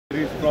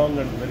very strong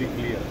and very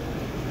clear.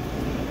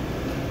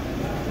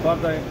 For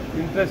the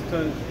interest,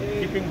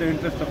 keeping the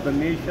interest of the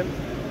nation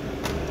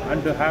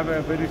and to have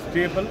a very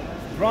stable,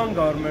 strong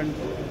government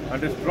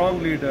and a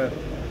strong leader,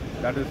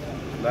 that is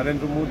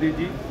Narendra Modi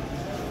ji.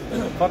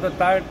 For the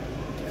third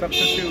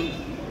successive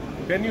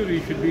tenure,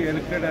 he should be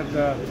elected as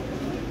the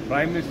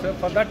Prime Minister.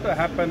 For that to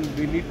happen,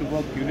 we need to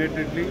work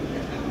unitedly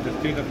in the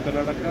state of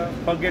Karnataka,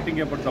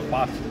 forgetting about the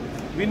past.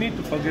 We need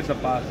to forget the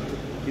past.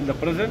 In the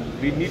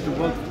present, we need to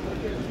work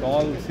with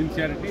all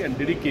sincerity and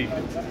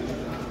dedication.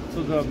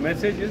 So the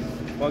message is,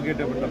 forget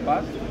about the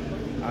past,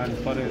 and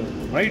for a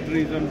right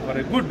reason, for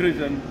a good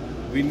reason,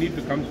 we need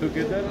to come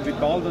together with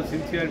all the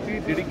sincerity,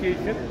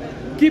 dedication,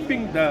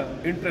 keeping the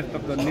interest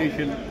of the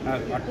nation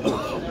as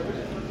utmost.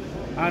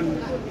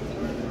 And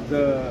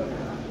the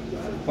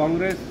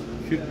Congress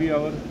should be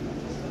our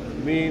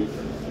main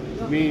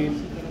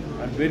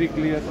and very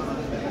clear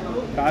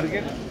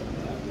target.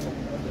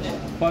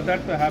 For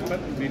that to happen,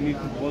 we need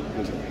to work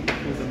together.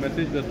 So the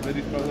message was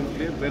very strong and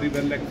clear, very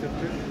well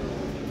accepted.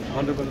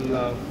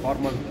 Honorable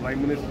former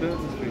Prime Minister,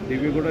 Sri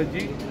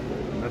Derogatory,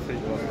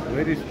 message was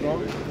very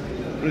strong,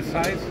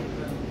 precise,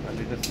 and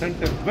it has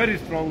sent a very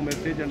strong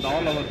message. And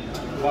all our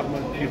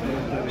former Chief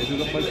Minister,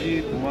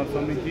 Derogatory,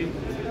 Kumaraswamy,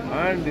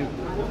 and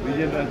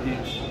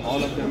Vijay,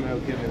 all of them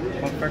have given a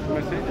perfect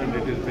message, and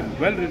it has been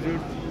well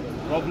received.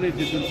 Probably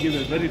this will give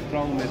a very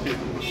strong message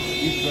to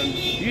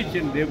each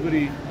and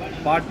every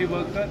party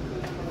worker,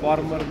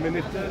 former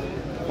minister,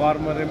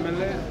 former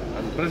MLA,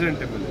 and present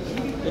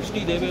MLA.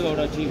 H.D.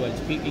 Devegowda-ji, while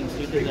speaking,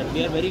 stated that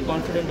we are very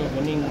confident of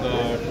winning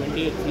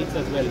 28 seats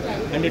as well,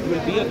 and it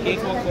will be a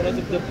cakewalk for us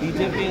if the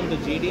BJP and the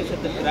JDS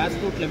at the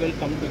grassroots level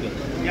come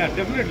together. Yeah,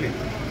 definitely.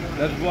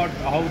 That's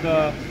how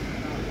the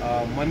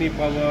money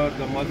power,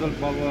 the muscle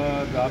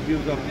power, the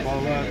abuse of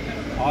power,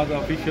 or the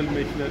official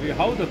machinery,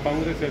 how the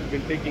Congress has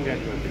been taking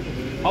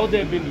advantage, how they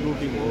have been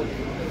looting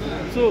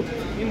votes. So,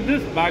 in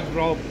this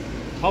backdrop,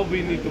 how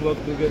we need to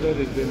work together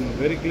has been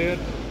very clear.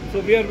 So,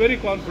 we are very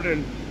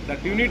confident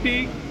that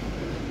unity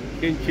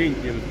can change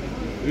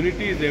everything.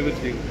 Unity is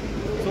everything.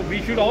 So,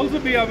 we should also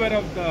be aware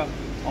of the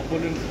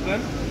opponent's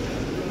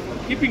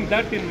strength. Keeping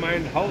that in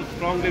mind, how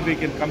strongly we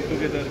can come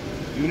together.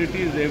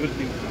 Unity is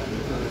everything.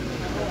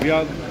 We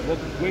are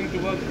going to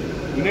work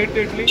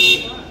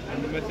unitedly,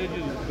 and the message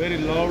is very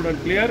loud and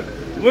clear.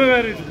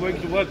 Whoever is going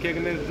to work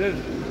against this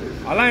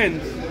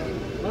alliance,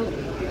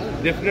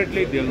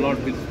 definitely they will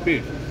not be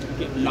spared.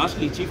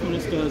 Lastly, Chief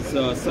Minister's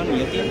son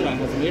Yatindra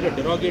has made a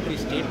derogatory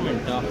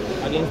statement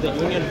against the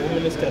Union Home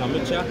Minister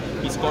Amit Shah.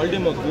 He's called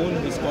him a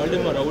goon, he's called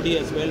him a rowdy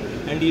as well,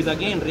 and he's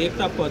again raked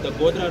up the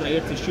Godhra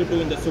riots issue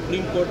too in the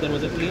Supreme Court. There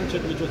was a clean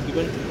chit which was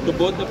given to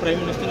both the Prime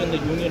Minister and the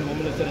Union Home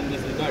Minister in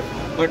this regard.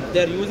 But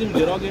they're using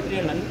derogatory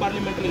and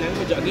unparliamentary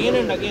language again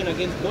and again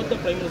against both the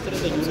Prime Minister and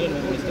the Union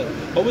Home Minister.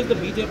 How is the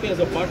BJP as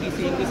a party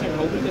seeing this, and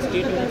how will the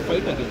state unit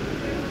fight again?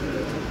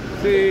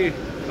 See,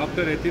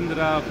 Dr.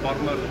 Yatindra,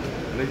 former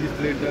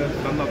legislator,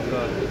 son of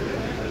the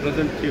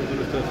present Chief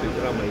Minister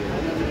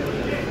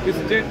Siddaramaiah. His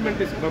statement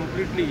is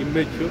completely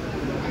immature,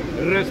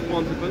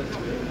 irresponsible,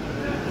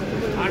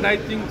 and I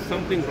think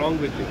something wrong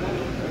with it.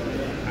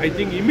 I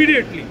think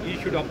immediately he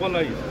should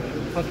apologize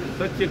for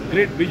such a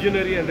great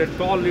visionary and a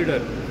tall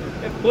leader.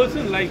 A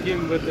person like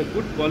him with a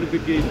good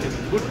qualification,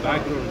 good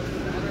background,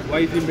 why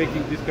is he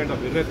making this kind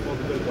of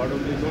irresponsible, God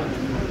only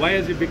knows. Why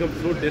has he become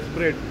so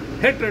desperate?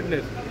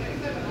 Hatredness.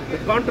 The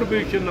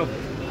contribution of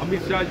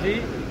Amit Shah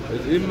ji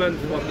is immense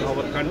for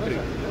our country.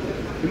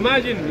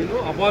 Imagine,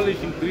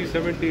 abolishing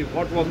 370,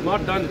 what was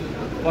not done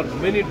for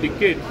many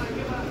decades.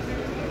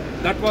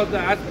 That was the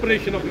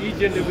aspiration of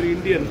each and every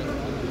Indian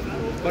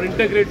for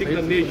integrating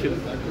the nation.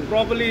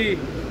 Probably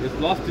he's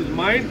lost his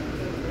mind.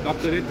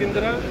 Dr.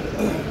 Yatindra,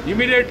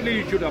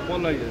 immediately he should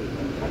apologize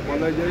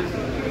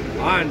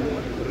and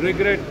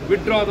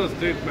withdraw the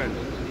statement.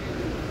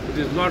 It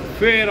is not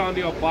fair on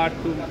your part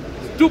to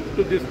stoop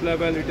to this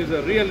level. It is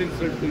a real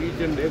insult to each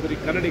and every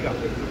Kannadiga.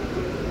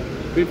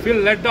 We feel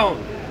let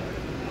down.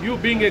 You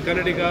being a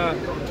Kannadiga,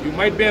 you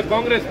might be a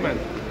congressman,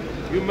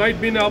 you might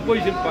be in an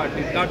opposition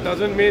party. That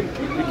doesn't mean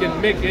you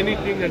can make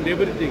anything and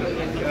everything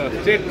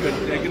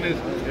statement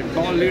against a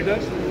tall leader.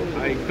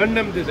 I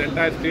condemn this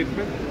entire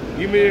statement.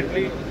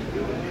 Immediately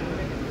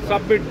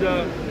submit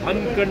the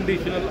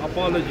unconditional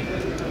apology.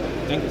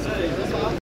 Thank you, sir.